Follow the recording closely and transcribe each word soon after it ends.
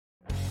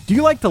Do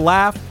you like to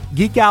laugh,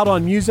 geek out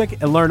on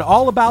music, and learn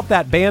all about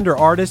that band or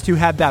artist who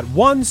had that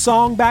one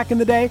song back in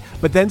the day,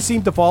 but then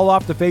seemed to fall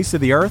off the face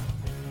of the earth?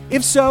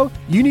 If so,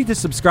 you need to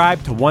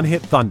subscribe to One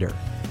Hit Thunder.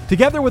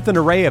 Together with an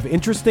array of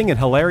interesting and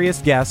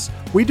hilarious guests,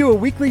 we do a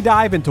weekly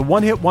dive into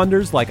one-hit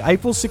wonders like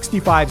Eiffel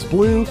 65's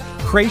Blue,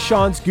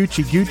 Krayshawn's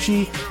Gucci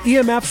Gucci,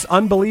 EMF's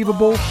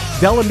Unbelievable,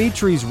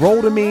 Delamitri's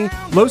Roll to Me,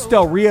 Los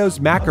Del Rio's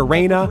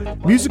Macarena,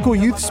 Musical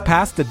Youth's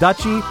Pass the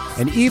Dutchie,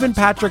 and even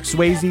Patrick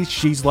Swayze's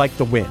She's Like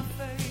the Wind.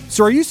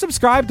 So are you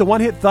subscribed to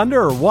One Hit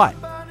Thunder or what?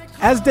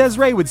 As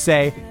Desiree would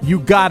say, you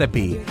gotta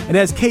be. And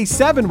as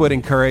K7 would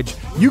encourage,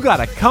 you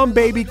gotta come,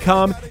 baby,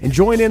 come and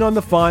join in on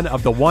the fun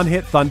of the One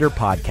Hit Thunder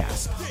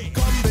podcast.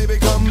 Come, baby,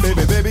 come,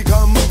 baby, baby,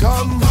 come,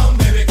 come. Come,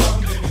 baby,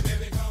 come, baby,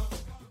 baby,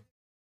 come.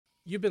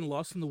 You've been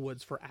lost in the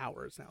woods for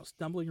hours now,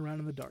 stumbling around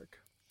in the dark.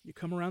 You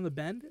come around the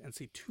bend and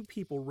see two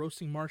people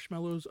roasting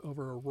marshmallows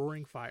over a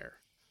roaring fire.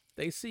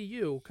 They see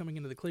you coming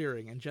into the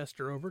clearing and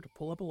gesture over to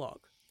pull up a log.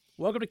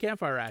 Welcome to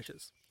Campfire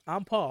Ashes.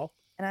 I'm Paul.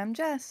 And I'm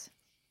Jess.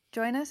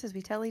 Join us as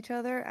we tell each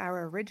other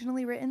our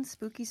originally written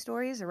spooky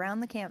stories around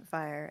the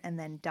campfire and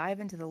then dive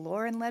into the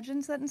lore and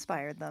legends that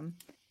inspired them.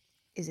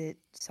 Is it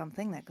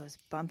something that goes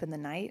bump in the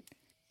night?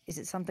 Is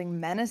it something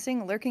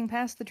menacing lurking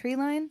past the tree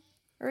line?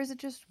 Or is it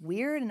just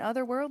weird and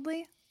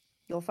otherworldly?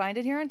 You'll find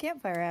it here on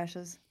Campfire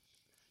Ashes.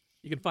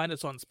 You can find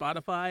us on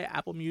Spotify,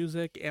 Apple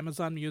Music,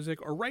 Amazon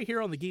Music, or right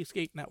here on the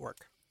Geekscape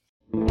Network.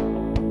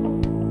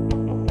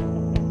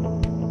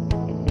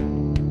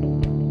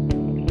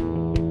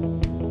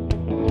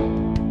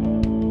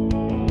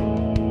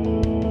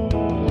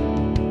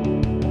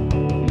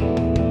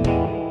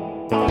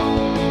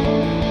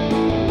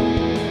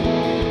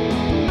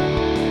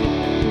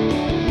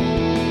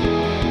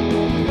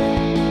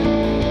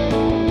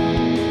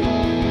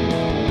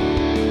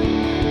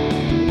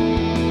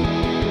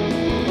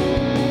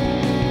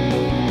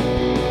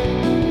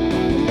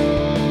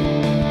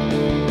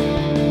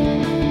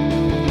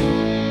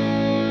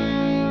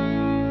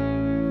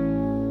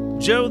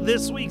 Joe,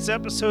 this week's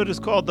episode is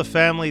called The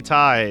Family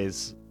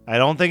Ties. I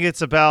don't think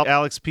it's about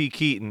Alex P.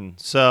 Keaton,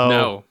 so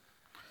no.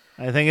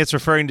 I think it's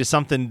referring to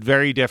something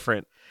very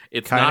different.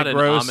 It's Kinda not an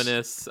gross.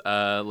 ominous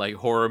like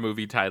horror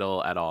movie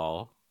title at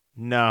all.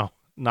 No,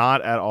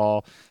 not at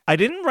all. I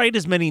didn't write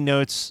as many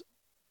notes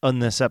on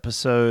this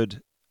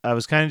episode. I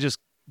was kind of just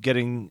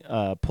getting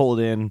pulled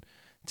in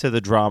to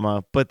the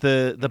drama, but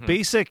the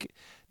basic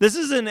this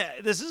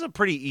is a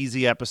pretty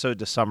easy episode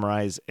to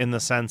summarize in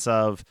the sense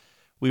of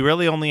we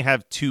really only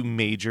have three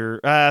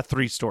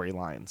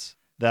storylines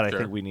that I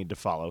think we need to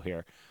follow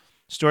here.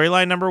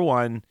 Storyline number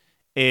one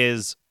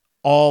is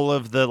all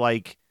of the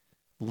like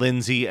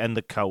Lindsay and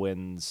the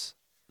Coens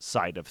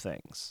side of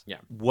things. Yeah.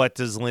 What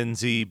does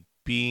Lindsay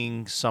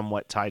being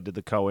somewhat tied to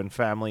the Coen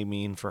family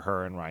mean for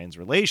her and Ryan's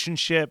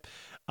relationship?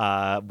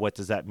 What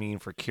does that mean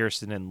for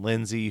Kirsten and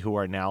Lindsay, who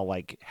are now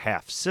like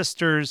half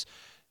sisters?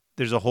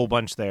 There's a whole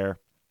bunch there.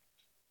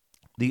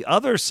 The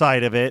other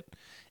side of it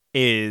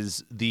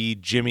is the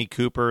Jimmy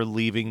Cooper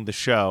leaving the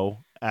show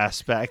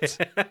aspect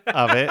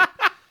of it.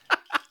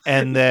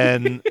 And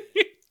then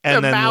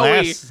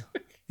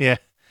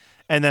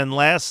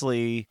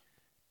lastly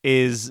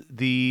is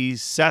the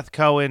Seth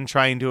Cohen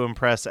trying to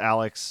impress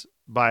Alex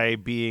by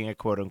being a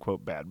quote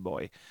unquote bad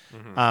boy.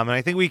 And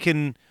I think we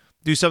can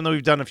do something that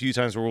we've done a few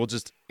times where we'll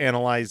just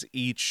analyze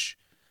each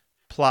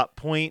plot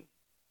point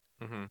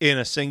in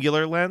a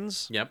singular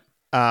lens. Yep.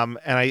 And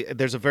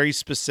there's a very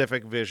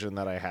specific vision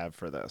that I have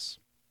for this.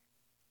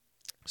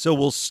 So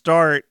we'll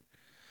start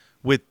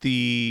with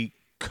the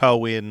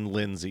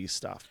Cohen-Lindsay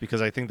stuff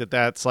because I think that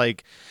that's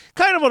like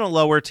kind of on a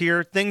lower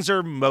tier. Things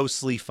are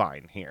mostly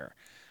fine here.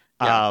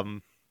 Yeah.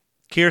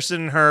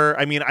 Kirsten and her,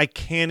 I mean, I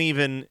can't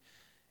even...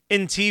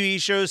 In TV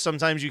shows,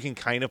 sometimes you can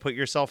kind of put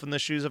yourself in the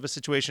shoes of a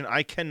situation.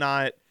 I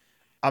cannot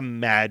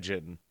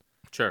imagine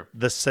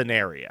the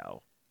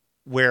scenario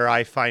where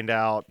I find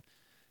out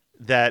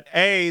that,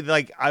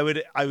 I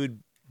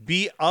would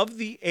be of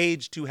the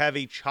age to have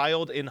a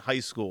child in high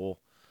school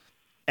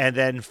and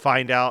then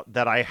find out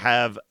that I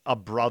have a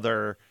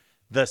brother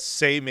the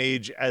same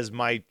age as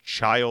my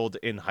child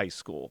in high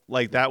school.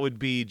 Like, that would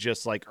be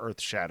just, like,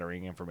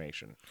 earth-shattering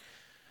information.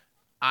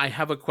 I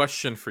have a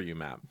question for you,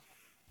 Matt.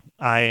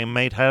 I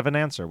might have an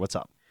answer. What's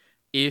up?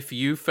 If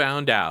you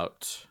found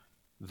out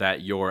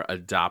that your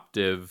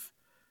adoptive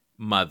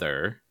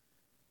mother,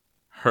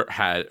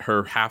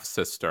 her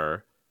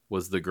half-sister,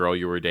 was the girl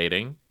you were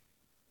dating,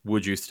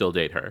 would you still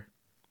date her?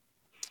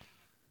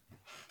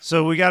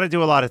 So we got to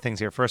do a lot of things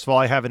here. First of all,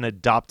 I have an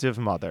adoptive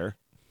mother.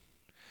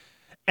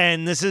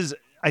 And this is,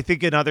 I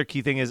think another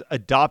key thing is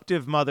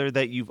adoptive mother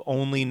that you've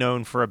only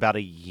known for about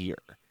a year.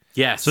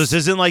 Yes. So this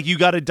isn't like you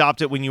got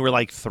adopted when you were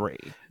like 3.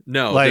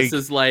 No, like, this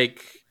is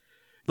like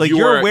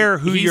you're aware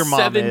who your mom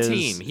 17.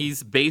 is.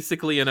 He's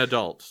basically an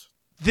adult.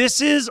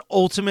 This is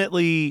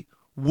ultimately,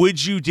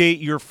 would you date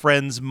your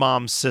friend's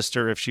mom's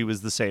sister if she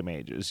was the same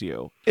age as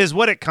you? Is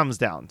what it comes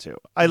down to.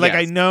 I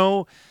Yes.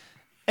 know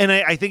And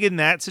I think in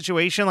that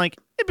situation, like,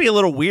 it'd be a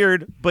little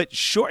weird, but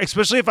sure,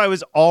 especially if I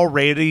was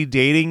already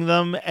dating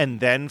them and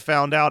then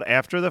found out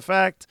after the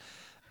fact,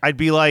 I'd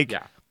be like,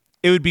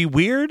 it would be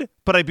weird,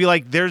 but I'd be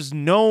like, there's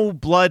no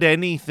blood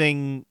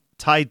anything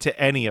tied to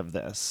any of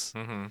this.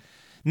 Mm-hmm.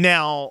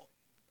 Now,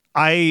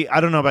 I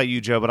don't know about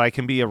you, Joe, but I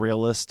can be a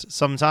realist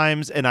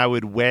sometimes, and I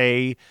would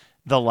weigh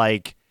the,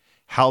 like,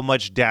 how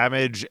much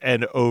damage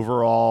and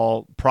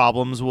overall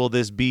problems will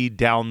this be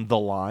down the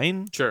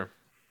line? Sure.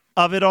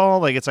 Of it all.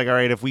 Like, it's like, all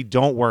right, if we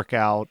don't work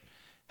out,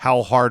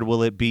 how hard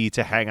will it be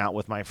to hang out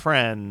with my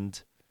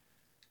friend?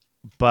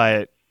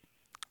 But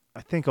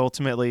I think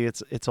ultimately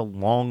it's a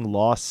long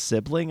lost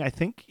sibling. I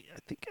think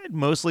I'd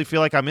mostly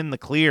feel like I'm in the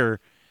clear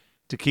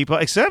to keep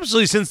up,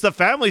 especially since the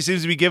family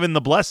seems to be giving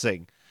the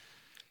blessing.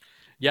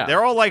 Yeah.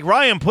 They're all like,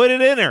 Ryan, put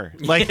it in her.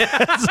 Like,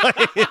 it's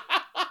like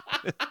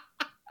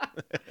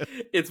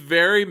it's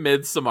very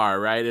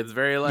Midsommar, right? It's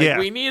very like,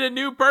 we need a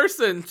new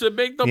person to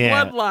make the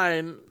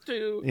bloodline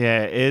to.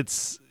 Yeah,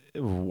 it's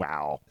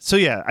wow. So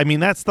yeah, I mean,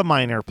 that's the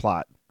minor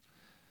plot.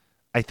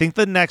 I think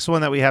the next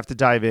one that we have to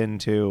dive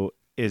into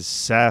is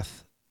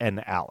Seth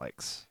and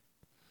Alex.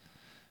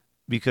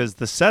 Because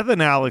the Seth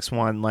and Alex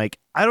one, like,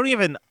 I don't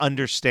even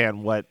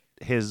understand what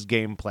his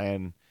game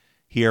plan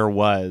here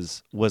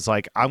was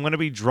like, I'm going to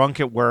be drunk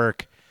at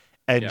work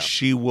and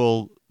she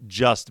will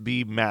just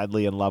be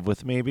madly in love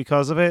with me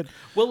because of it.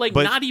 Well, like,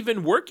 not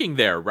even working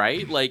there,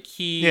 right? Like,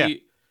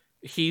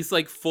 he's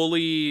like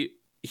fully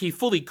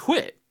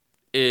quit.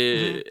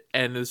 And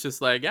it's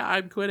just like,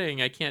 I'm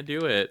quitting. I can't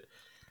do it.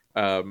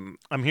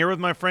 I'm here with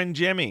my friend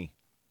Jimmy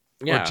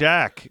or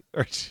Jack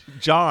or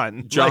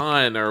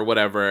John or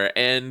whatever.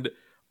 And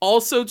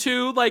also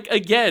too, like,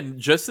 again,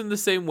 just in the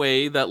same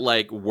way that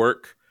like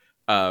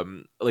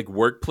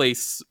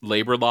workplace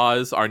labor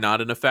laws are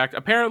not in effect.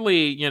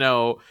 Apparently, you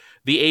know,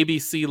 the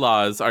ABC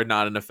laws are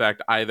not in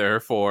effect either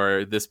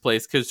for this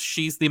place, because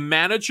she's the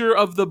manager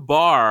of the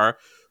bar,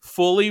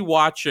 fully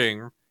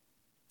watching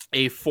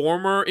a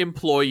former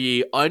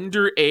employee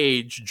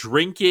underage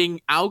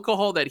drinking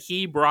alcohol that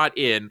he brought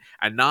in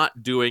and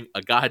not doing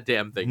a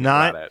goddamn thing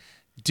about it.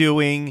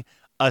 Doing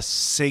a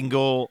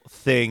single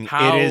thing.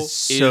 How it is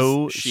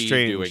so she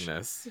strange doing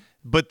this?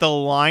 But the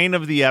line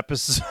of the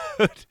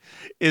episode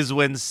is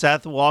when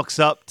Seth walks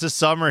up to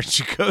Summer and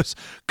she goes,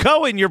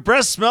 Cohen, your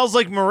breath smells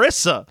like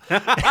Marissa.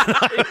 And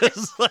I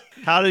was like,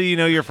 how do you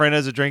know your friend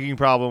has a drinking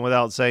problem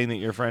without saying that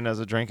your friend has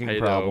a drinking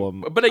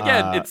problem? But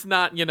again, it's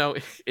not, you know,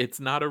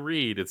 it's not a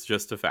read. It's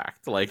just a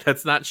fact. Like,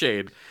 that's not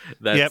shade.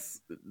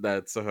 That's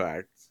a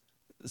fact.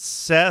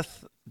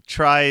 Seth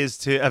tries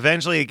to,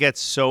 eventually it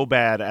gets so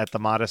bad at the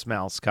Modest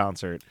Mouse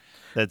concert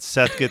that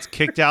Seth gets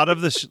kicked out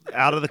of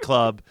the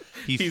club.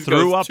 He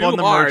threw up on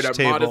the merch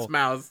table. Modest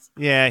Mouse.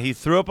 Yeah, he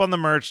threw up on the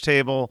merch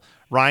table.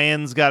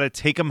 Ryan's got to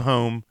take him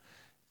home.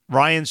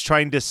 Ryan's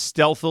trying to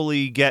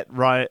stealthily get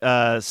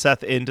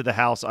Seth into the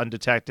house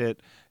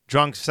undetected.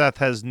 Drunk Seth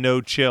has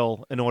no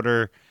chill in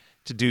order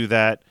to do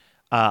that.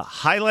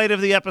 Highlight of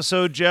the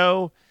episode,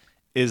 Joe,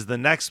 is the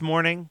next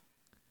morning.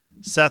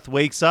 Seth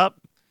wakes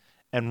up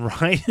and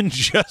Ryan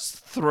just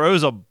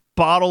throws a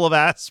bottle of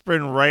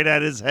aspirin right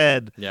at his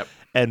head. Yep.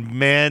 And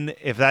man,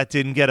 if that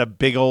didn't get a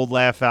big old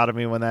laugh out of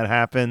me when that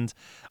happened,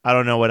 I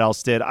don't know what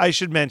else did. I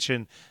should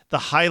mention the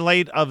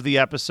highlight of the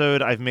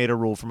episode. I've made a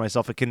rule for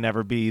myself. It can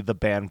never be the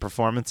band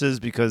performances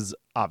because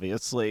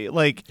obviously,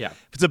 like,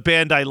 if it's a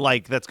band I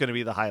like, that's going to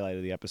be the highlight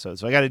of the episode.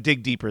 So I got to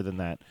dig deeper than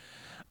that.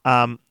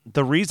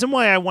 The reason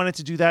why I wanted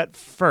to do that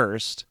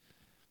first,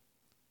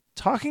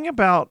 talking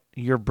about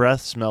your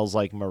breath smells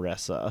like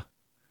Marissa,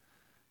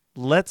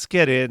 let's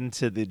get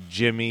into the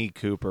Jimmy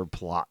Cooper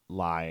plot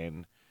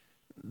line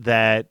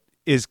that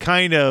is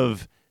kind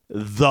of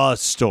the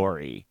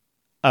story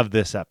of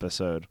this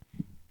episode.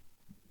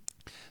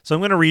 So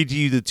I'm going to read to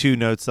you the two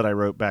notes that I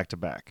wrote back to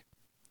back.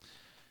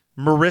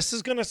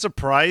 Marissa's going to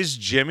surprise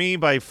Jimmy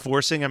by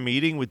forcing a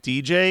meeting with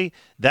DJ.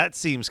 That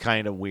seems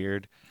kind of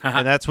weird.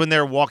 And that's when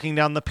they're walking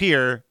down the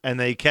pier and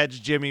they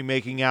catch Jimmy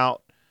making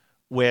out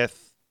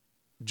with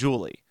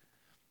Julie.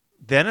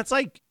 Then it's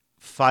like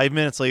 5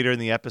 minutes later in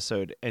the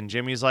episode, and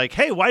Jimmy's like,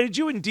 hey, why did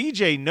you and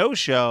DJ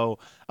no-show?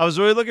 I was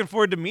really looking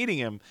forward to meeting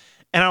him.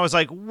 And I was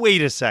like,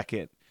 wait a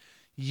second.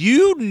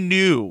 You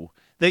knew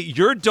that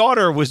your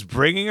daughter was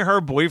bringing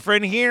her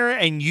boyfriend here,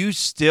 and you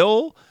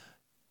still,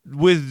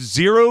 with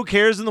zero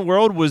cares in the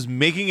world, was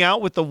making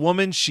out with the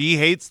woman she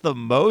hates the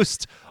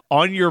most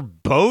on your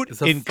boat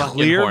in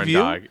clear view?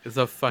 Dog. It's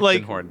a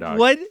fucking horn dog.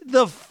 What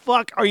the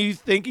fuck are you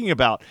thinking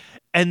about?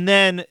 And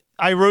then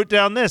I wrote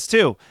down this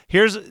too.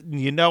 Here's,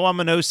 you know, I'm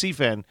an OC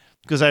fan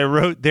because I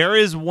wrote, there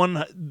is a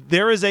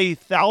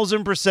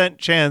 1,000%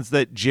 chance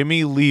that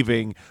Jimmy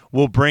leaving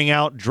will bring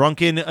out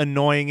drunken,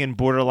 annoying, and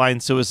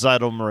borderline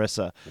suicidal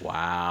Marissa.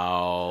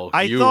 Wow.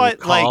 I you thought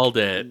called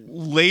like it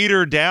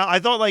later down. I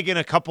thought like in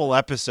a couple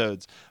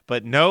episodes,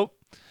 but nope.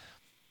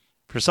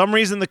 For some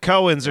reason, the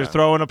Coens are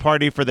throwing a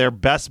party for their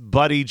best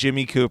buddy,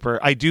 Jimmy Cooper.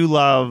 I do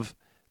love,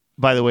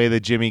 by the way, that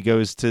Jimmy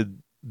goes to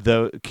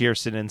the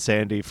Kirsten and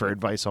Sandy for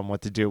advice on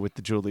what to do with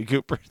the Julie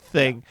Cooper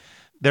thing.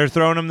 They're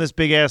throwing him this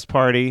big ass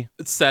party.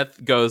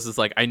 Seth is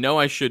like, I know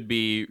I should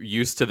be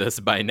used to this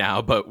by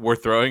now, but we're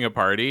throwing a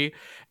party.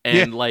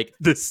 And like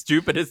the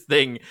stupidest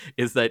thing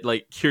is that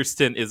like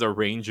Kirsten is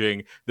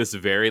arranging this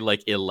very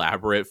like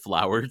elaborate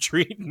flower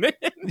treatment.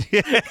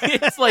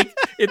 It's like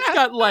it's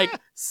got like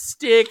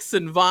sticks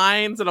and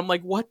vines, and I'm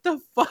like, what the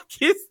fuck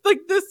is like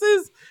this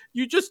is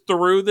you just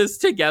threw this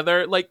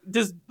together? Like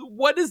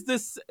what is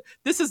this?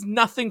 This has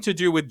nothing to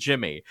do with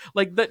Jimmy.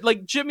 Like that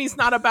like Jimmy's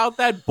not about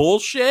that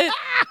bullshit.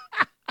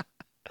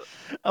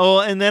 Oh,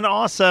 and then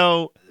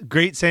also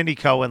great Sandy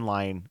Cohen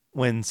line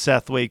when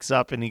Seth wakes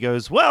up and he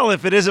goes, well,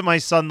 if it isn't my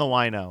son, the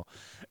wino.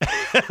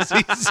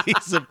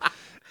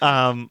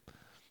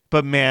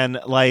 But man,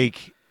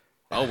 like,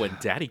 oh, when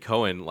Daddy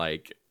Cohen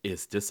like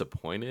is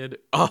disappointed,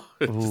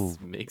 it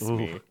just makes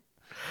me.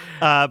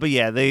 But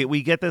yeah,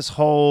 we get this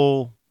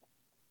whole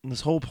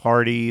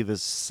party,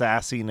 this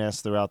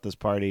sassiness throughout this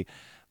party.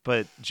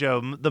 But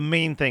Joe, the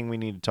main thing we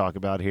need to talk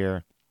about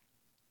here,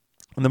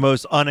 the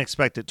most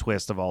unexpected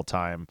twist of all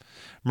time,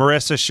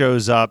 Marissa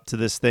shows up to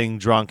this thing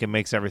drunk and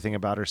makes everything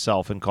about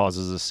herself and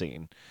causes a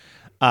scene.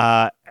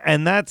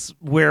 And that's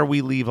where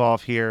we leave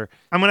off here.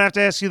 I'm going to have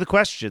to ask you the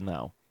question,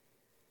 though.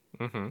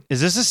 Mm-hmm.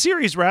 Is this a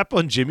series wrap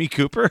on Jimmy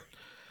Cooper?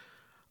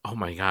 Oh,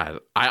 my God.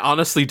 I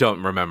honestly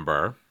don't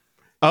remember.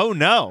 Oh,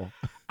 no.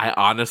 I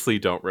honestly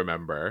don't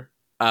remember.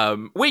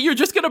 Wait, you're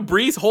just going to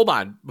breeze? Hold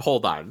on.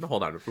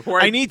 Before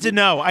I need to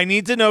know. I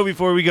need to know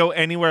before we go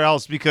anywhere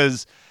else,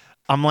 because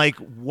I'm like,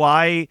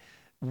 why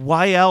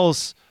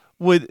else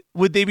would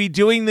they be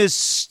doing this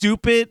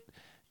stupid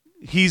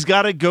he's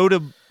got to go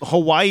to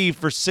Hawaii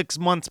for 6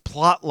 months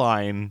plot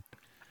line?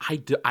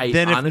 Then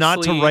honestly, if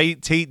not to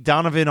write Tate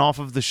Donovan off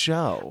of the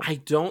show. I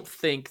don't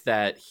think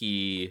it's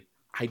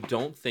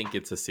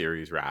a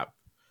series wrap.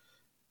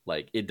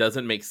 Like, it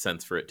doesn't make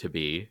sense for it to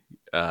be.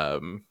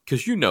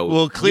 Because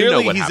well,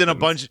 clearly he's happens. In a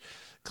bunch.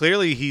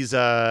 Clearly he's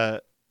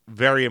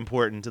very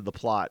important to the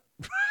plot.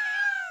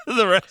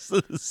 The rest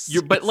of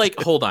the but like,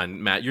 hold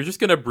on, Matt, you're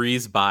just gonna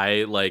breeze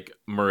by like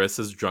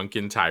Marissa's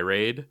drunken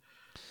tirade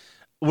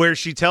where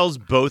she tells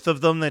both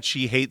of them that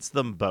she hates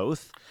them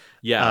both.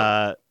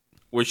 Where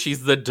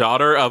she's the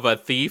daughter of a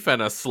thief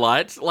and a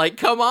slut. Like,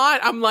 come on.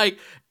 I'm like,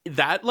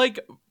 that like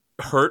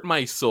hurt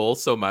my soul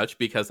so much,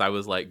 because I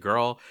was like,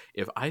 girl,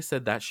 if I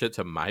said that shit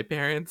to my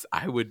parents,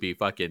 I would be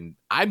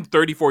I'm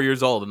 34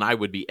 years old and I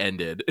would be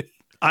ended.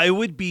 I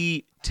would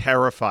be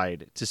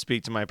terrified to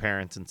speak to my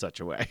parents in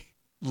such a way.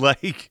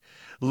 Like,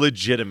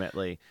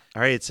 legitimately.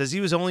 All right, it says he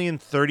was only in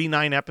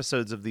 39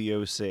 episodes of the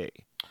OC.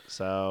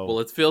 So,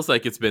 well, it feels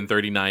like it's been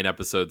 39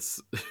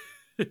 episodes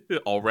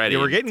already.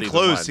 Yeah, we're getting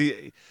close.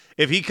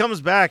 If he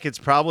comes back, it's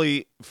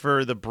probably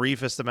for the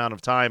briefest amount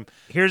of time.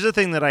 Here's the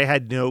thing that I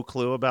had no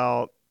clue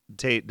about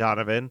Tate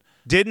Donovan.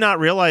 Did not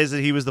realize that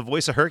he was the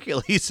voice of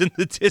Hercules in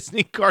the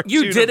Disney cartoon.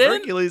 You didn't? Of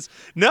Hercules.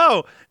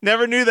 No,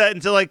 never knew that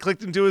until I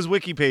clicked into his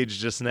wiki page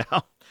just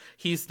now.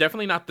 He's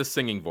definitely not the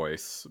singing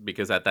voice,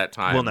 because at that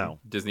time,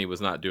 Disney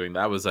was not doing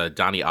that. Was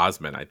Donny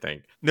Osmond, I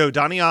think. No,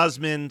 Donny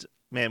Osmond.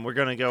 Man, we're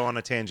going to go on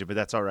a tangent, but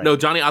that's all right. No,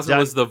 Donny Osmond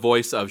was the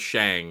voice of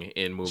Shang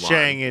in Mulan.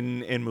 Shang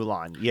in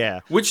Mulan,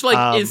 yeah. Which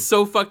like is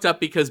so fucked up,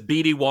 because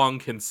BD Wong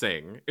can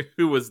sing,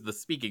 who was the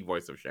speaking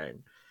voice of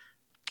Shang.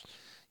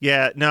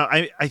 Yeah, no,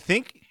 I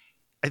think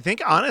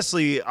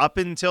honestly, up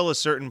until a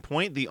certain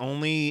point, the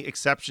only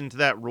exception to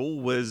that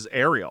rule was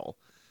Ariel.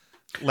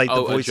 Like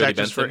the voice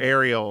actress for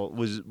Ariel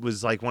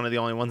was like one of the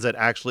only ones that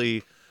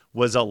actually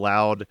was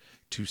allowed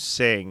to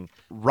sing.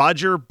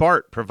 Roger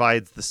Bart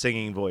provides the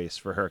singing voice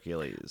for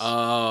Hercules.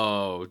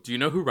 Oh, do you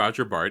know who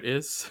Roger Bart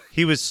is?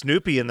 He was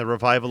Snoopy in the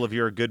revival of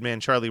You're a Good Man,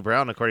 Charlie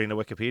Brown, according to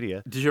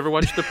Wikipedia. Did you ever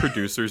watch the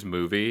Producers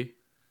movie?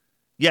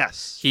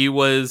 Yes. He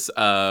was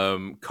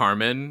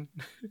Carmen.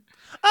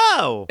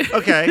 Oh,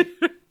 okay.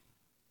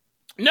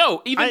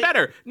 No, even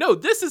better. No,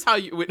 this is how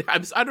you would.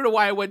 I don't know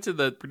why I went to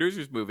the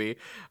Producers movie.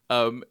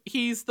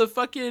 He's the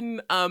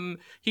fucking.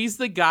 He's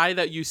the guy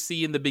that you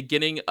see in the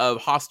beginning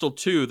of Hostel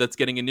 2 that's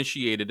getting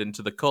initiated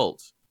into the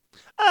cult.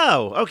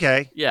 Oh,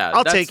 okay. Yeah,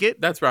 I'll take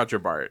it. That's Roger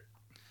Bart.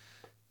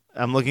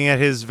 I'm looking at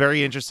his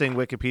very interesting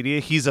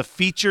Wikipedia. He's a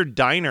featured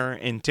diner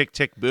in Tick,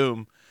 Tick,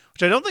 Boom,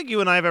 which I don't think you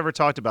and I have ever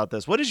talked about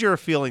this. What is your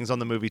feelings on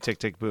the movie Tick,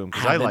 Tick, Boom?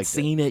 Because I haven't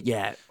seen it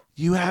yet.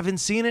 You haven't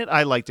seen it?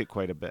 I liked it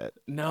quite a bit.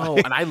 No,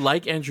 and I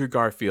like Andrew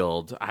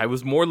Garfield. I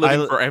was more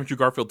living for Andrew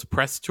Garfield's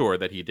press tour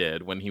that he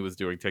did when he was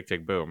doing Tick,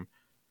 Tick, Boom.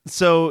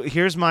 So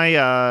here's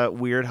my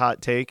weird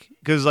hot take.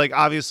 Because, like,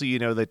 obviously, you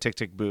know that Tick,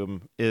 Tick,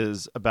 Boom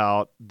is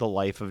about the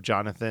life of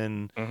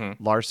Jonathan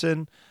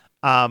Larson.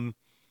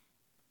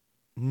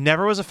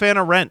 Never was a fan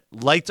of Rent.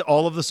 Liked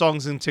all of the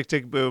songs in Tick,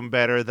 Tick, Boom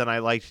better than I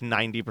liked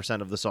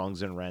 90% of the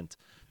songs in Rent.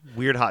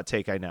 Weird hot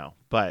take, I know.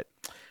 But...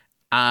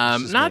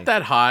 not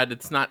that hot.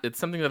 It's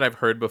something that I've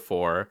heard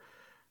before,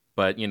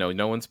 but you know,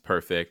 no one's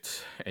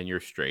perfect and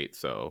you're straight,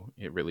 so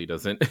it really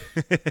doesn't.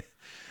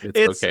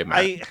 it's okay,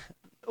 Matt.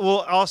 I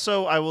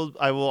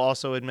will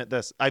also admit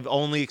this. I've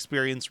only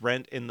experienced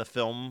Rent in the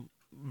film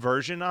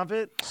version of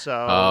it,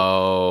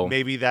 so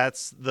maybe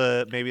that's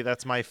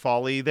my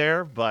folly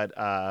there,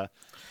 but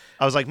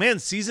I was like, man,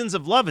 Seasons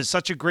of Love is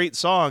such a great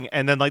song.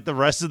 And then like the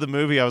rest of the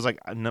movie, I was like,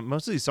 no,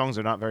 most of these songs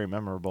are not very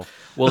memorable.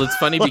 Well, it's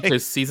funny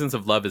because Seasons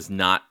of Love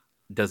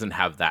doesn't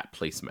have that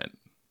placement.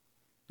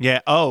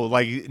 Yeah. Oh,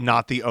 like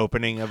not the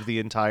opening of the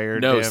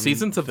entire. No,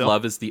 Seasons of film?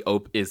 Love is the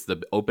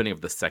opening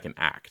of the second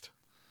act,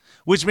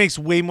 which makes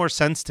way more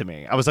sense to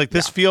me. I was like,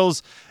 it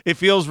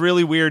feels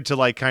really weird to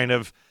like kind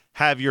of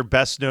have your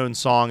best known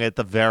song at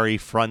the very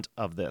front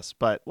of this,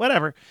 but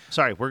whatever.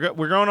 Sorry, we're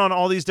going on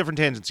all these different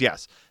tangents.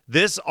 Yes,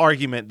 this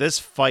argument, this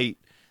fight,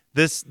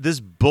 this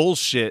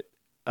bullshit,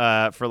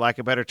 for lack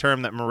of a better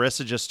term, that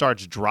Marissa just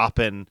starts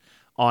dropping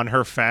on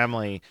her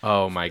family.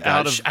 Oh my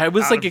gosh. I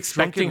was like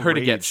expecting her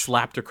to get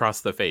slapped across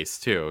the face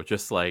too.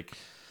 Just like,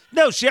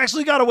 no, she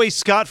actually got away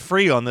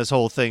scot-free on this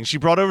whole thing. She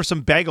brought over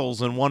some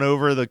bagels and won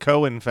over the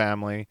Cohen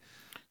family.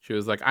 She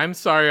was like, I'm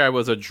sorry I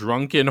was a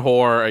drunken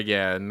whore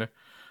again.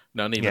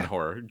 Not even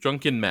whore.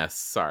 Drunken mess.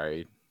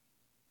 Sorry.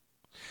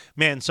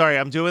 Man, sorry.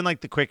 I'm doing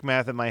like the quick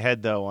math in my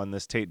head though on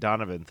this Tate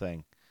Donovan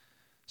thing.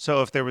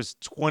 So if there was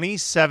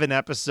 27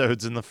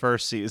 episodes in the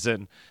first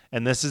season,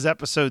 and this is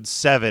episode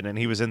 7, and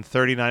he was in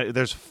 39,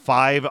 there's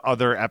 5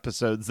 other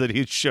episodes that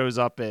he shows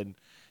up in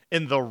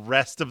the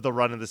rest of the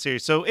run of the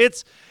series. So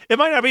it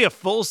might not be a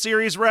full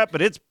series rep,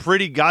 but it's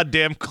pretty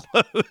goddamn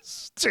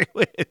close to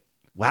it.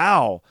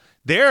 Wow.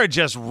 They're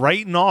just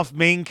writing off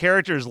main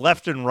characters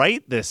left and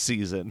right this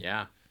season.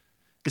 Yeah.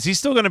 Is he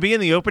still going to be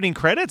in the opening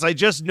credits? I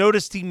just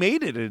noticed he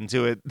made it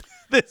into it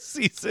this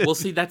season. Well,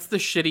 see, that's the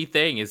shitty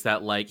thing is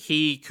that like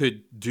he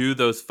could do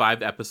those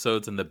 5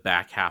 episodes in the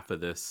back half of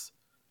this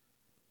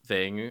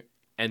thing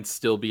and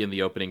still be in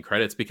the opening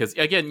credits because,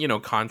 again,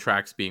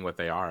 contracts being what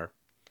they are.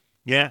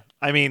 Yeah.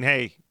 I mean,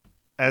 hey,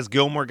 as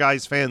Gilmore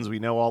Guys fans, we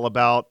know all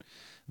about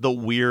the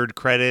weird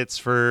credits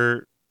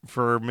for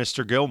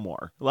Mr.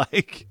 Gilmore.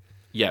 Like,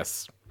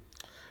 yes.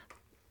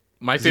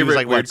 My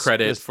favorite weird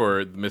credit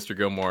for Mr.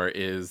 Gilmore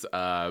is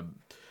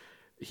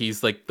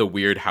he's like the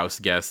weird house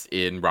guest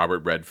in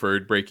Robert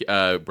Redford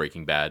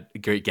Breaking Bad,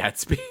 Great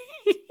Gatsby.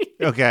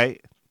 Okay.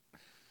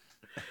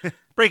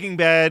 Breaking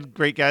Bad,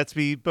 Great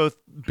Gatsby, both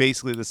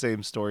basically the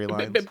same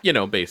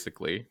storylines.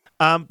 Basically.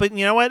 But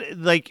you know what?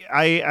 Like,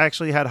 I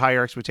actually had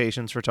higher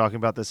expectations for talking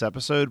about this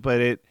episode,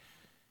 but it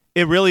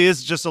really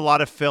is just a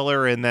lot of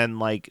filler and then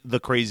like the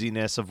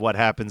craziness of what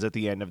happens at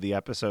the end of the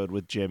episode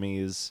with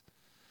Jimmy's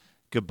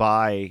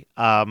goodbye.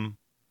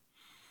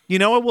 You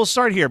know what? We'll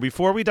start here.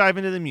 Before we dive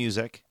into the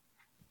music,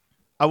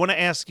 I want to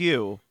ask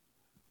you,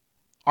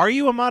 are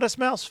you a Modest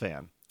Mouse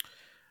fan?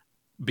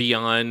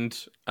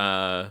 Beyond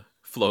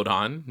Float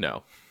On?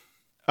 No.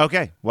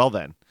 Okay, well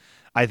then.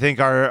 I think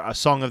our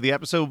song of the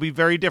episode will be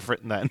very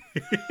different then.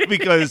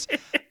 Because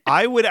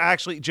I would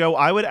actually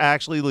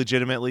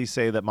legitimately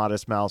say that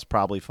Modest Mouse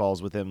probably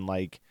falls within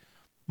like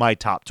my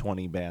top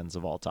 20 bands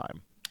of all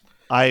time.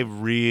 I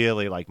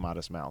really like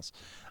Modest Mouse.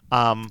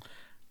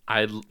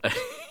 I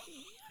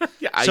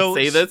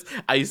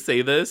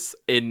say this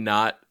in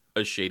not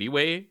a shady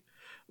way,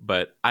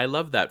 but I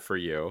love that for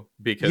you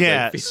because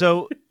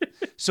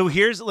so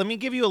let me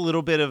give you a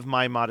little bit of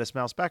my Modest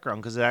Mouse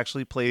background because it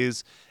actually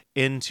plays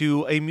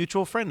into a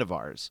mutual friend of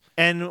ours,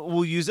 and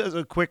we'll use it as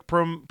a quick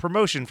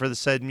promotion for the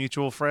said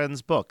mutual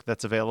friend's book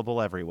that's available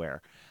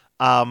everywhere.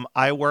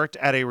 I worked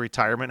at a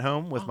retirement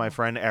home with my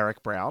friend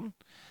Eric Brown,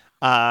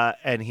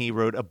 and he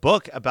wrote a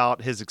book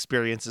about his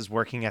experiences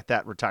working at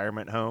that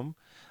retirement home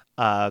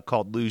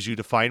called Lose You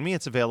to Find Me.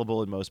 It's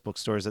available in most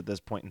bookstores at this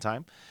point in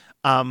time.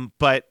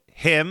 But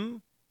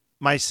him,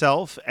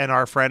 myself, and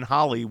our friend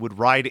Holly would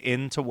ride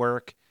into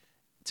work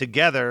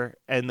together,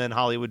 and then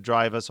Holly would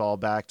drive us all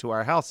back to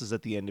our houses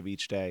at the end of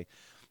each day.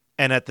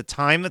 And at the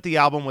time that the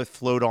album with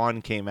Float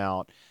On came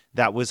out,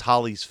 that was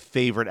Holly's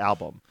favorite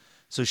album.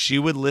 So she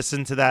would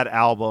listen to that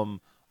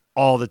album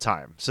all the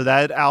time. So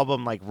that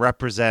album like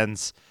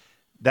represents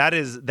that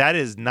is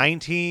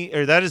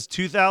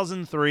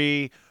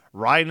 2003,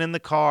 riding in the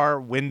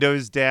car,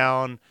 windows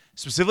down,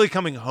 specifically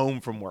coming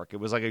home from work. It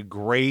was like a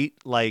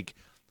great like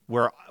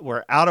we're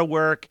out of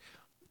work,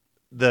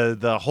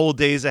 the whole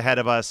day's ahead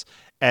of us,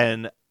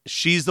 and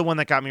she's the one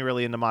that got me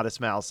really into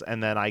Modest Mouse.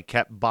 And then I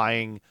kept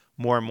buying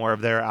more and more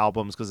of their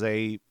albums because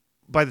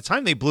by the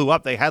time they blew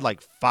up, they had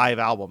like 5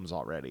 albums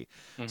already.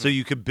 Mm-hmm. So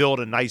you could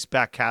build a nice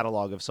back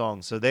catalog of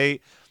songs. So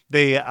they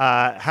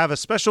have a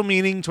special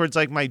meaning towards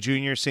like my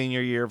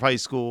senior year of high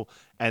school.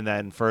 And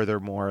then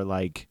furthermore,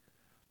 like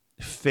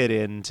fit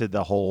into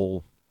the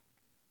whole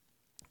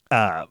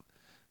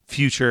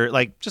future,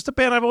 like just a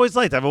band I've always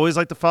liked. I've always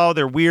liked to follow.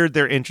 They're weird.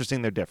 They're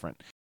interesting. They're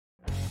different.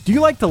 Do you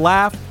like to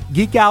laugh,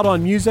 geek out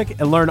on music,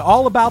 and learn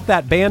all about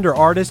that band or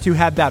artist who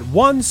had that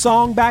one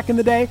song back in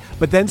the day,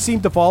 but then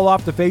seemed to fall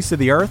off the face of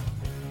the earth?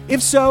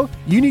 If so,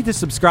 you need to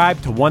subscribe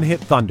to One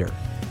Hit Thunder.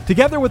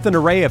 Together with an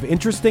array of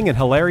interesting and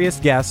hilarious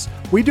guests,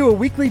 we do a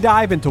weekly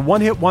dive into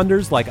one-hit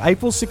wonders like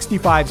Eiffel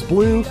 65's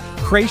Blue,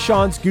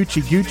 Krayshawn's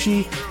Gucci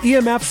Gucci,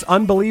 EMF's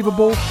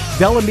Unbelievable,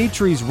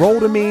 Delamitri's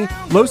Roll to Me,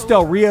 Los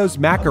Del Rio's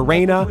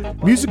Macarena,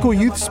 Musical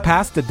Youth's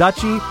Pass to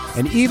Dutchie,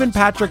 and even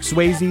Patrick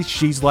Swayze's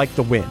She's Like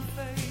the Wind.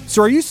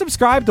 So are you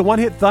subscribed to One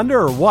Hit Thunder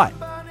or what?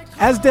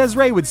 As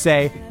Desiree would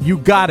say, you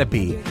gotta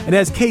be. And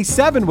as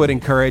K7 would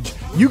encourage,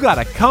 you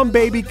gotta come,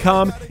 baby,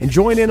 come and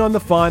join in on the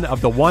fun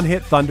of the One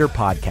Hit Thunder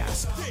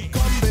podcast.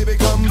 Come, baby,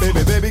 come,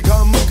 baby, baby,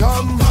 come,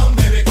 come. Come,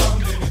 baby, come,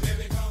 baby,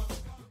 baby, come.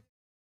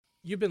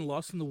 You've been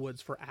lost in the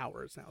woods for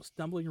hours now,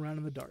 stumbling around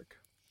in the dark.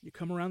 You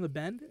come around the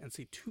bend and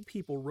see two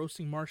people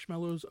roasting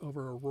marshmallows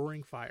over a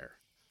roaring fire.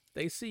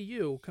 They see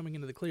you coming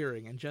into the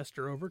clearing and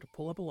gesture over to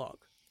pull up a log.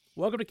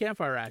 Welcome to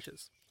Campfire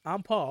Ashes.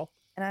 I'm Paul.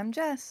 And I'm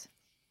Jess.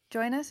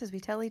 Join us as we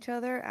tell each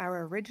other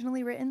our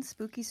originally written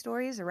spooky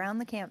stories around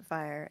the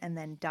campfire and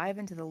then dive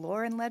into the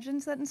lore and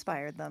legends that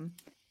inspired them.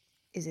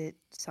 Is it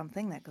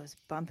something that goes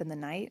bump in the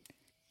night?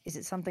 Is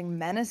it something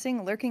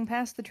menacing lurking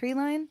past the tree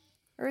line?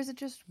 Or is it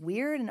just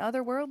weird and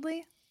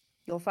otherworldly?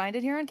 You'll find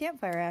it here on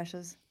Campfire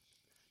Ashes.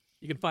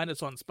 You can find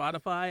us on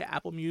Spotify,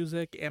 Apple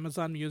Music,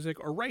 Amazon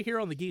Music, or right here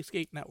on the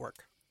Geekscape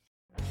Network.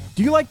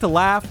 Do you like to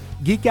laugh,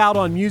 geek out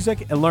on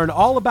music, and learn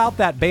all about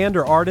that band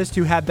or artist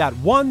who had that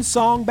one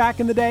song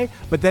back in the day,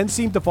 but then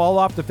seemed to fall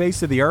off the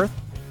face of the earth?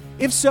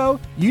 If so,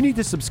 you need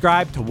to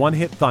subscribe to One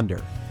Hit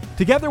Thunder.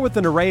 Together with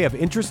an array of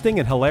interesting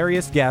and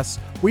hilarious guests,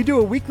 we do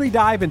a weekly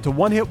dive into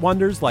one-hit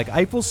wonders like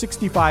Eiffel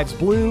 65's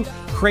Blue,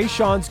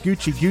 Krayshawn's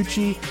Gucci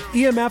Gucci,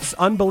 EMF's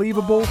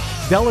Unbelievable,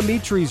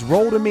 Delamitri's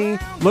Roll to Me,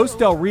 Los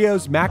Del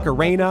Rio's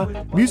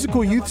Macarena,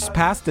 Musical Youth's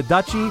Pass to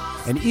Dutchie,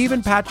 and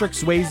even Patrick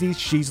Swayze's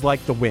She's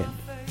Like the Wind.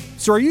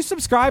 So are you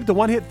subscribed to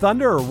One Hit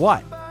Thunder or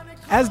what?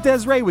 As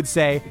Desiree would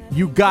say,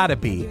 you gotta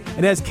be.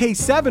 And as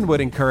K7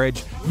 would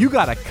encourage, you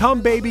gotta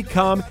come, baby,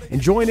 come and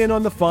join in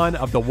on the fun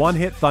of the One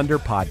Hit Thunder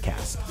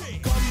podcast.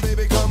 Come,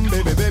 baby, come,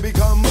 baby, baby,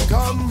 come,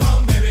 come.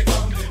 Come, baby,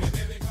 come, baby,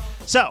 baby,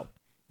 come. So,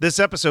 this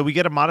episode, we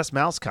get a Modest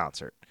Mouse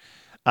concert.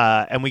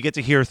 And we get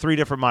to hear 3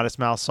 different Modest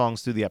Mouse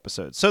songs through the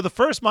episode. So, the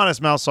first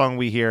Modest Mouse song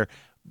we hear,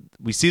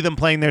 we see them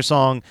playing their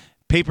song,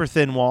 Paper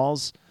Thin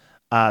Walls.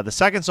 The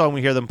second song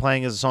we hear them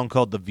playing is a song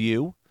called The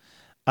View.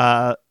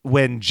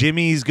 When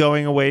Jimmy's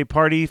going away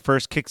party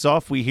first kicks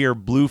off, we hear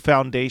Blue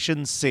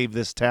Foundation, Save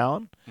This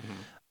Town.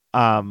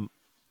 Mm-hmm.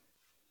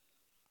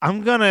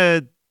 I'm going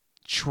to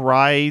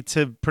try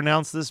to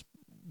pronounce this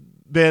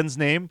band's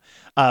name.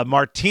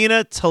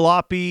 Martina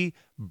Talapi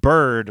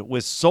Bird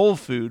with Soul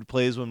Food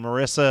plays when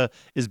Marissa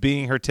is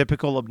being her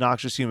typical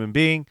obnoxious human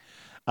being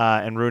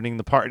and ruining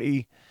the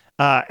party.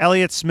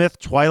 Elliott Smith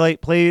Twilight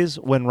plays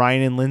when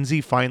Ryan and Lindsay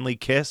finally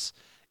kiss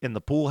in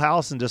the pool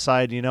house and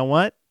decide, you know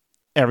what?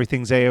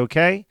 Everything's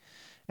A-okay.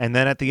 And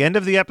then at the end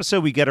of the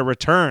episode, we get a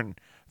return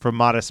from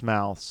Modest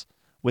Mouse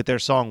with their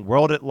song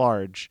World at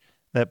Large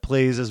that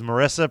plays as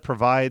Marissa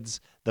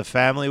provides the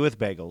family with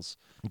bagels.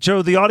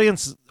 Joe, the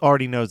audience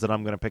already knows that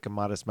I'm going to pick a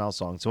Modest Mouse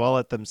song, so I'll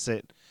let them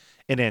sit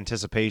in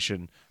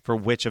anticipation for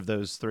which of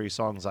those 3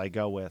 songs I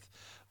go with.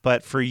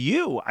 But for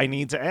you, I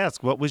need to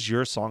ask, what was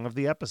your song of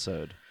the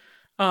episode?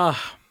 I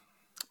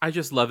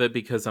just love it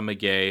because I'm a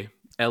gay.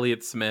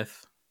 Elliott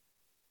Smith.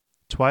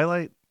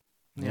 Twilight?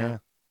 Yeah.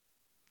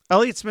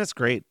 Elliott Smith's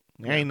great.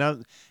 Yeah.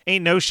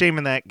 Ain't no shame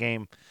in that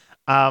game.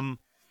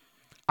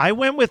 I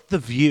went with The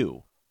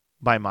View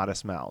by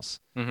Modest Mouse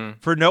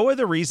for no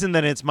other reason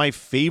than it's my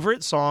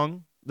favorite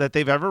song that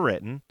they've ever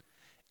written.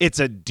 It's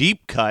a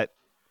deep cut,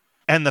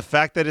 and the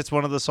fact that it's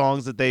one of the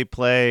songs that they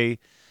play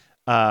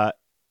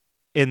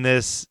in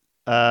this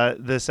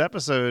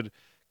episode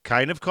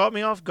kind of caught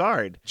me off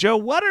guard. Joe,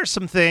 what are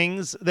some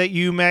things that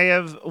you may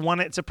have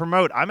wanted to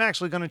promote? I'm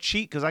actually going to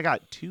cheat because I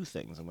got 2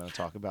 things I'm going to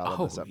talk about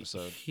in this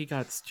episode. He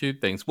got 2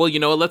 things. Well, you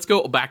know what? Let's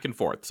go back and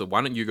forth. So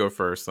why don't you go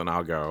first, and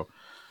I'll go.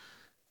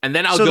 And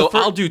then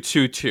I'll do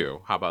 2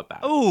 too. How about that?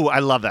 Oh, I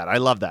love that.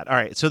 All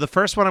right. So the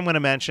first one I'm going to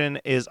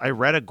mention is I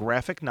read a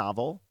graphic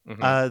novel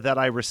that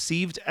I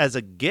received as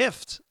a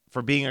gift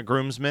for being a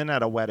groomsman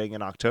at a wedding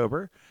in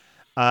October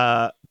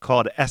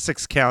called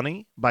Essex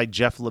County by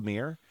Jeff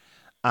Lemire.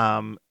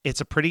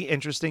 It's a pretty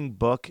interesting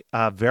book.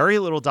 Very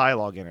little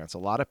dialogue in it. It's a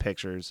lot of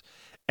pictures.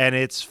 And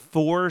it's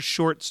 4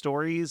 short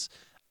stories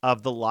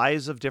of the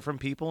lives of different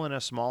people in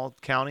a small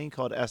county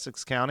called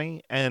Essex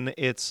County. And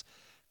it's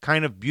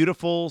kind of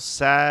beautiful,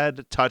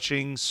 sad,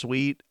 touching,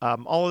 sweet,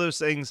 all of those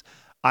things.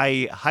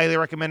 I highly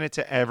recommend it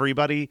to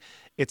everybody.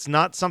 It's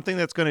not something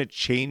that's going to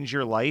change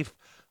your life,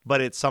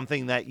 but it's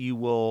something that you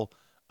will,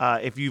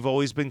 if you've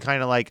always been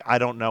kind of like, I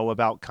don't know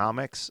about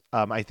comics,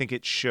 I think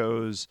it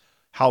shows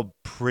how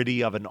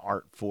pretty of an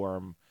art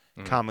form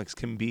comics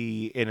can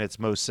be in its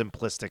most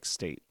simplistic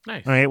state.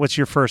 Nice. All right, what's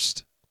your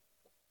first?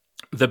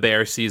 The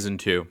Bear Season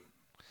 2.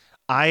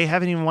 I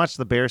haven't even watched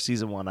The Bear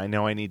Season 1. I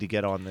know I need to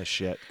get on this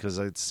shit because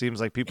it seems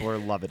like people are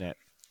loving it.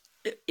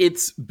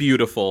 It's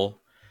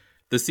beautiful.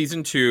 The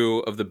Season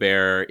 2 of The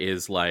Bear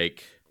is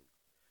like,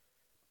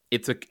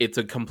 it's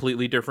a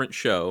completely different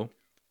show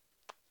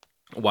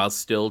while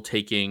still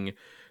taking,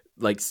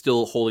 like,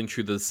 still holding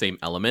true to the same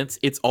elements.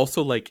 It's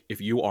also like, if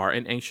you are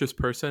an anxious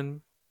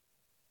person,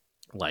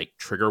 like,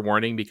 trigger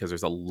warning, because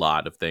there's a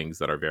lot of things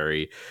that are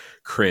very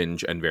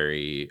cringe and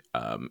very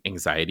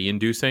anxiety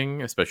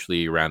inducing,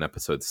 especially around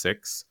episode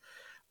 6.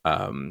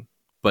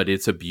 But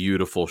it's a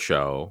beautiful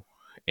show,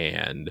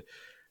 and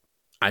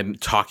I'm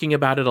talking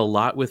about it a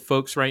lot with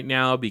folks right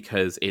now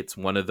because it's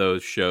one of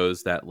those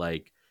shows that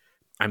like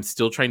I'm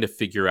still trying to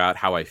figure out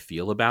how I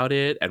feel about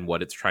it and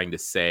what it's trying to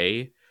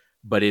say.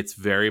 But it's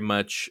very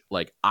much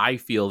like, I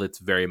feel it's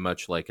very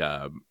much like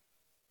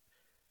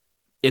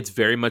it's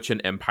very much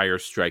an Empire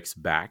Strikes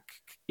Back,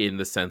 in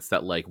the sense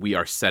that like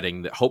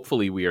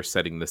hopefully we are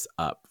setting this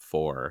up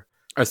for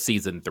a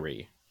season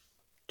 3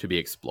 to be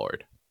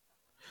explored.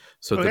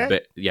 So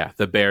Okay.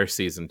 the Bear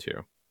season 2.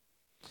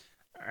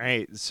 All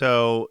right.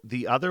 So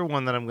the other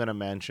one that I'm going to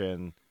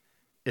mention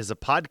is a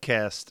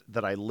podcast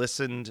that I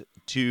listened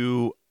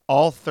to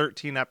all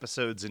 13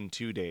 episodes in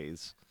 2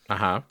 days.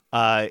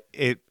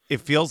 It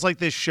feels like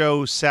this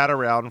show sat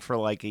around for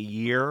like a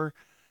year,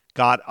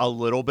 got a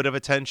little bit of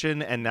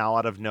attention, and now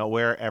out of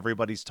nowhere,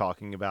 everybody's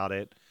talking about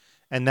it.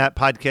 And that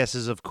podcast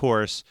is, of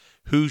course,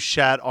 Who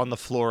Shat on the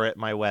Floor at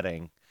My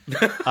Wedding,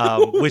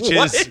 which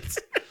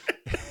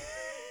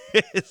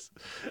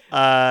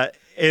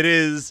it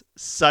is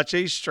such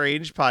a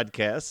strange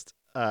podcast.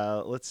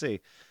 Let's see.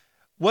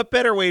 What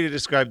better way to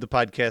describe the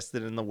podcast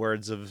than in the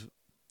words of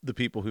the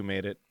people who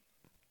made it?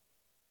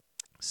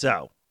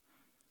 So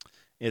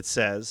it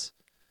says,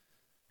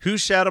 "Who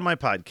shat on my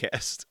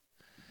podcast?"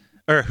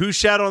 Or "Who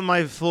shat on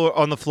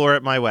the floor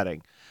at my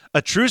wedding?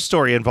 A true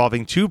story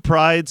involving 2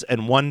 prides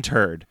and 1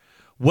 turd.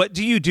 What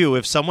do you do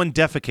if someone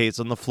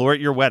defecates on the floor at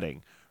your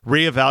wedding?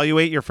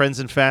 Reevaluate your friends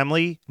and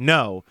family?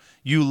 No.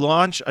 You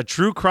launch a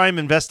true crime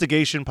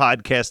investigation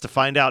podcast to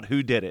find out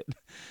who did it.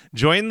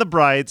 Join the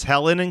brides,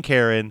 Helen and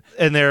Karen,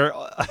 and their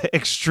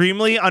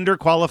extremely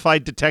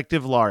underqualified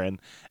detective, Lauren,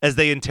 as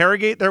they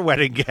interrogate their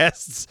wedding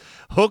guests,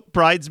 hook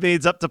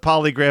bridesmaids up to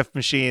polygraph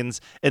machines,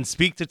 and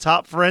speak to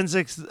top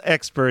forensics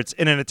experts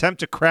in an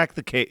attempt to crack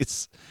the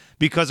case.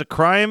 Because a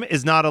crime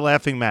is not a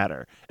laughing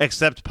matter,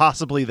 except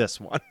possibly this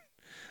one."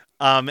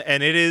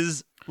 And it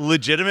is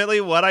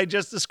legitimately what I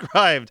just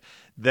described,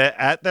 that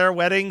at their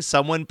wedding,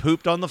 someone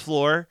pooped on the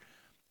floor,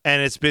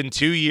 and it's been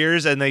 2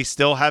 years and they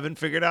still haven't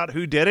figured out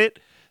who did it.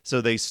 So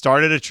they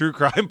started a true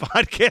crime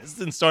podcast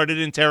and started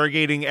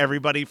interrogating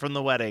everybody from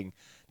the wedding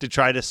to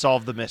try to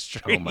solve the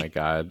mystery. Oh my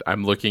God.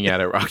 I'm looking at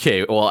it.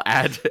 Okay. Well,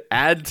 add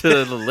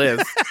to the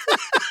list.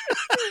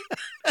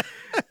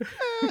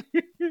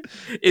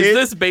 Is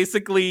this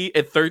basically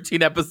a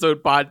 13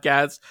 episode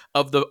podcast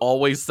of the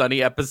Always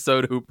Sunny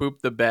episode Who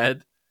Pooped the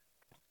Bed?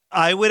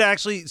 I would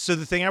actually, so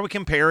the thing I would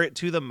compare it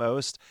to the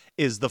most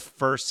is the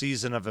first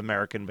season of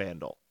American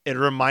Vandal. It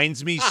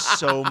reminds me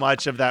so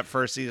much of that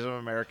first season of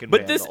American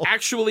Vandal. But this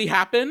actually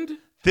happened?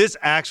 This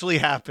actually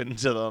happened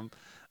to them.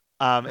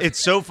 It's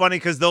so funny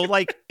because they'll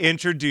like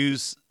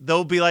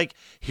they'll be like,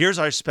 "Here's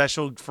our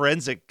special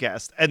forensic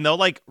guest." And they'll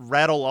like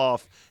rattle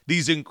off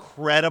these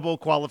incredible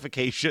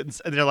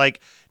qualifications. And they're like,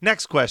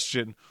 "Next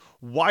question,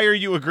 why are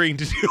you agreeing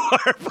to do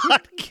our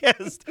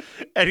podcast?"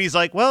 And he's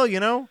like, "Well,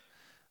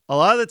 a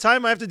lot of the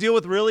time I have to deal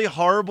with really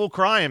horrible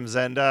crimes,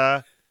 and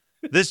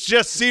this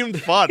just seemed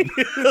fun."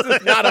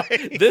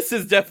 This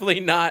is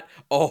definitely not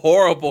a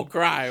horrible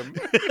crime.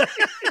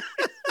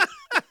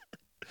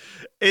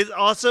 It's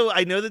also,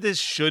 I know that this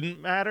shouldn't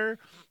matter,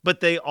 but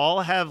they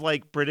all have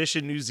like British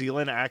and New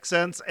Zealand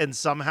accents, and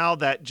somehow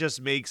that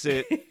just makes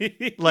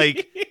it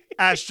like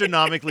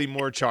astronomically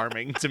more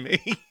charming to me.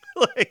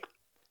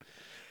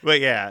 But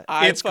yeah,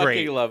 it's great. I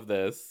fucking love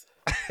this.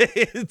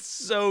 It's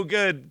so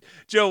good.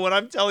 Joe, what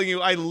I'm telling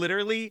you, I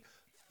literally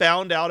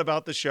found out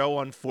about the show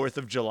on 4th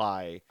of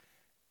July,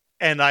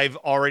 and I've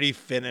already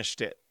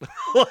finished it.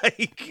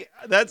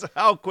 That's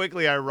how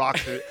quickly I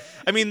rocked it.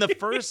 I mean, the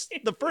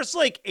first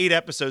like 8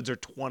 episodes are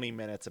 20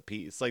 minutes a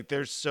piece. Like,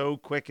 they're so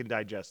quick and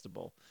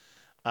digestible.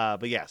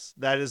 But yes,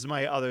 that is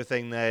my other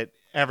thing that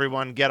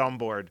everyone get on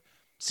board.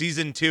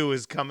 Season 2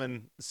 is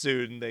coming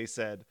soon, they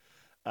said.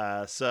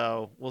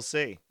 So we'll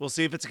see. We'll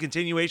see if it's a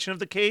continuation of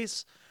the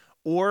case,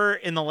 or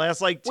in the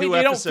last like 2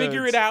 episodes. They don't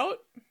figure it out?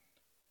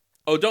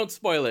 Oh, don't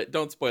spoil it.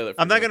 Don't spoil it.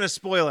 I'm not going to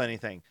spoil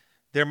anything.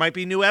 There might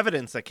be new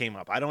evidence that came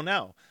up. I don't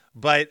know.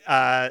 But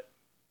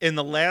in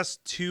the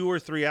last 2 or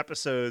 3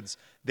 episodes,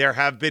 there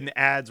have been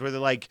ads where they're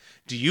like,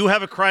 "Do you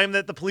have a crime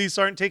that the police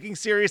aren't taking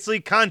seriously?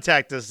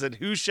 Contact us at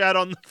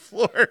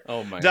whoshatonthefloor.com.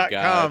 Oh my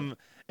God.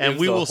 And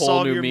we will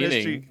solve your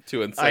mystery."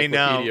 To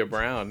Encyclopedia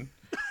Brown.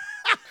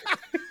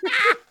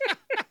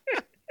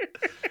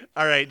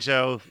 All right,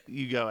 Joe,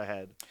 you go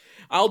ahead.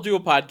 I'll do a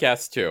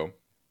podcast too.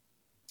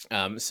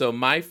 So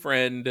my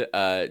friend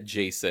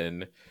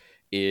Jason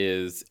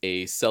is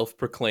a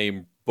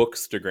self-proclaimed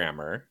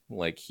bookstagrammer.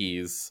 Like he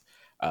does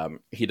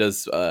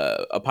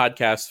a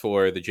podcast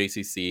for the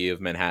JCC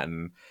of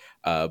Manhattan,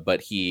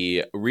 but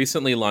he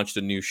recently launched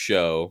a new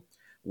show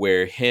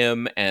where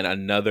him and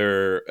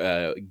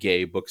another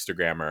gay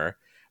bookstagrammer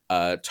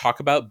talk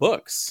about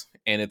books,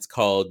 and it's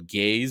called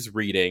Gays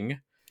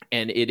Reading,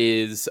 and it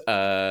is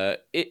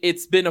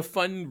it's been a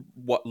fun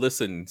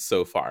listen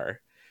so far.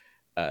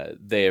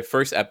 The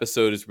first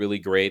episode is really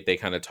great. They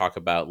kind of talk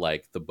about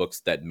like the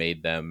books that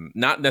made them,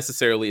 not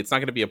necessarily, it's not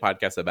going to be a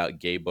podcast about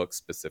gay books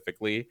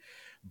specifically,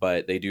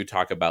 but they do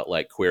talk about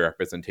like queer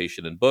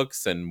representation in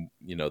books and,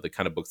 the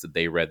kind of books that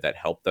they read that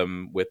helped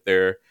them with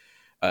their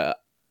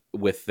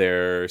with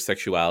their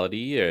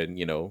sexuality and,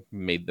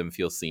 made them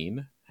feel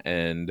seen.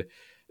 And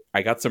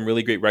I got some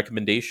really great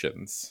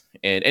recommendations.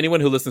 And anyone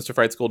who listens to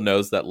Fright School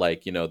knows that,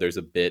 there's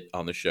a bit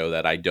on the show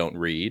that I don't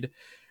read,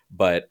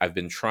 but I've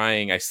been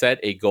trying. I set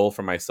a goal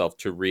for myself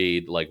to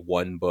read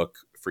one book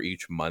for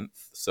each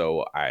month.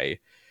 So I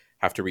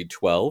have to read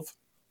 12.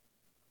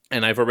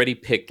 And I've already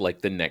picked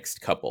the next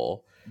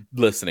couple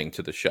listening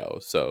to the show.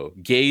 So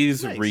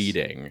Gaze Nice.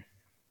 reading.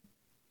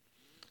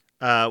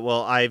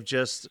 Well, I've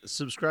just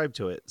subscribed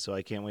to it, so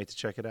I can't wait to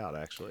check it out,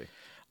 actually.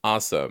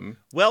 Awesome.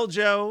 Well,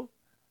 Joe,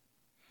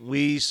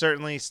 we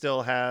certainly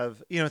still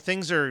have,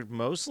 things are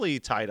mostly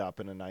tied up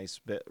in a nice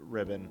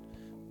ribbon.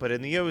 But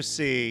in the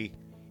OC,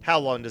 how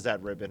long does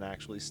that ribbon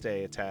actually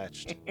stay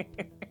attached?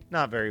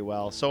 Not very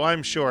well. So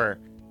I'm sure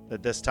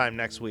that this time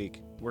next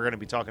week, we're going to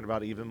be talking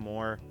about even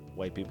more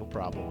white people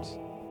problems.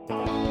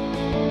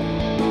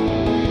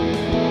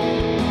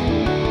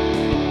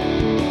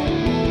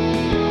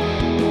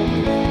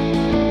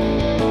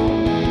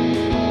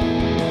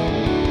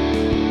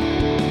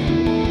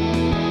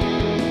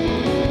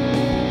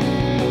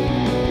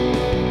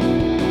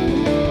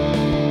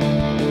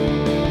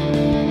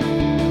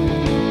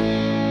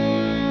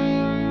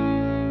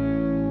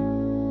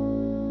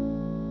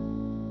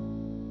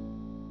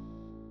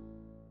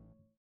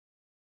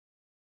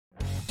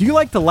 Do you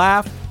like to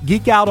laugh,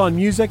 geek out on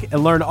music,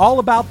 and learn all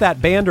about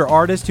that band or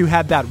artist who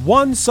had that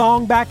one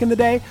song back in the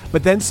day,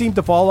 but then seemed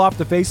to fall off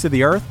the face of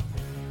the earth?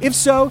 If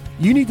so,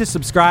 you need to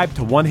subscribe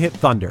to One Hit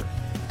Thunder.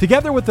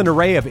 Together with an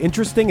array of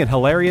interesting and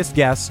hilarious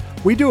guests,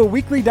 we do a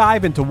weekly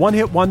dive into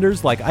one-hit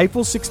wonders like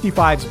Eiffel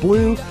 65's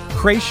Blue,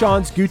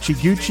 Krayshawn's Gucci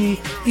Gucci,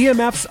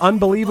 EMF's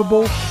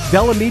Unbelievable,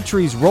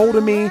 Delamitri's Roll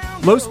to Me,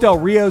 Los Del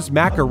Rio's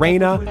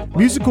Macarena,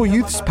 Musical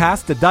Youth's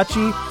Pass the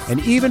Dutchie, and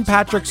even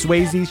Patrick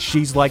Swayze's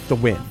She's Like the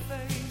Wind.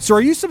 So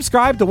are you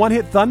subscribed to One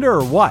Hit Thunder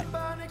or what?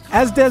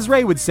 As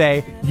Desiree would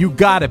say, you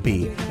gotta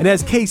be. And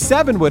as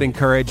K7 would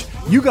encourage,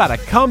 you gotta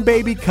come,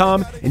 baby,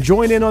 come and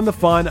join in on the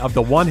fun of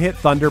the One Hit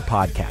Thunder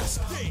podcast.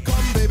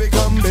 Come, baby,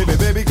 come, baby,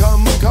 baby,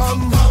 come,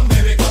 come. Come,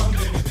 baby, come,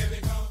 baby,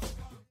 baby, come.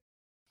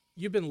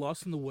 You've been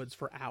lost in the woods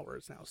for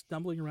hours now,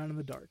 stumbling around in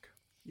the dark.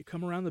 You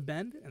come around the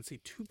bend and see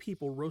two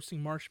people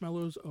roasting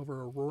marshmallows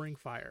over a roaring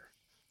fire.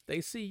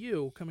 They see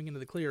you coming into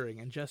the clearing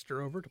and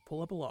gesture over to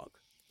pull up a log.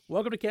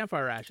 Welcome to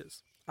Campfire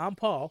Ashes. I'm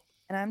Paul.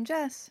 And I'm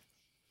Jess.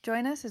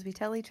 Join us as we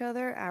tell each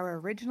other our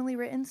originally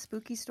written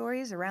spooky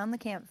stories around the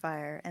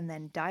campfire and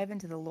then dive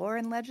into the lore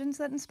and legends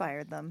that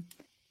inspired them.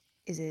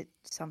 Is it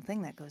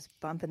something that goes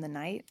bump in the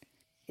night?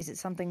 Is it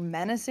something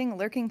menacing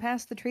lurking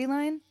past the tree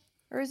line?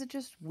 Or is it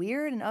just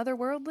weird and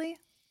otherworldly?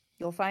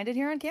 You'll find it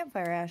here on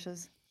Campfire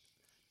Ashes.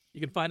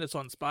 You can find us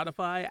on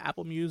Spotify,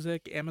 Apple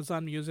Music,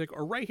 Amazon Music,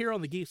 or right here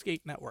on the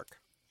Geekscape Network.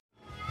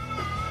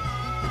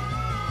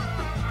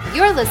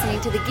 You're listening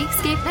to the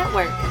Geekscape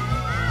Network.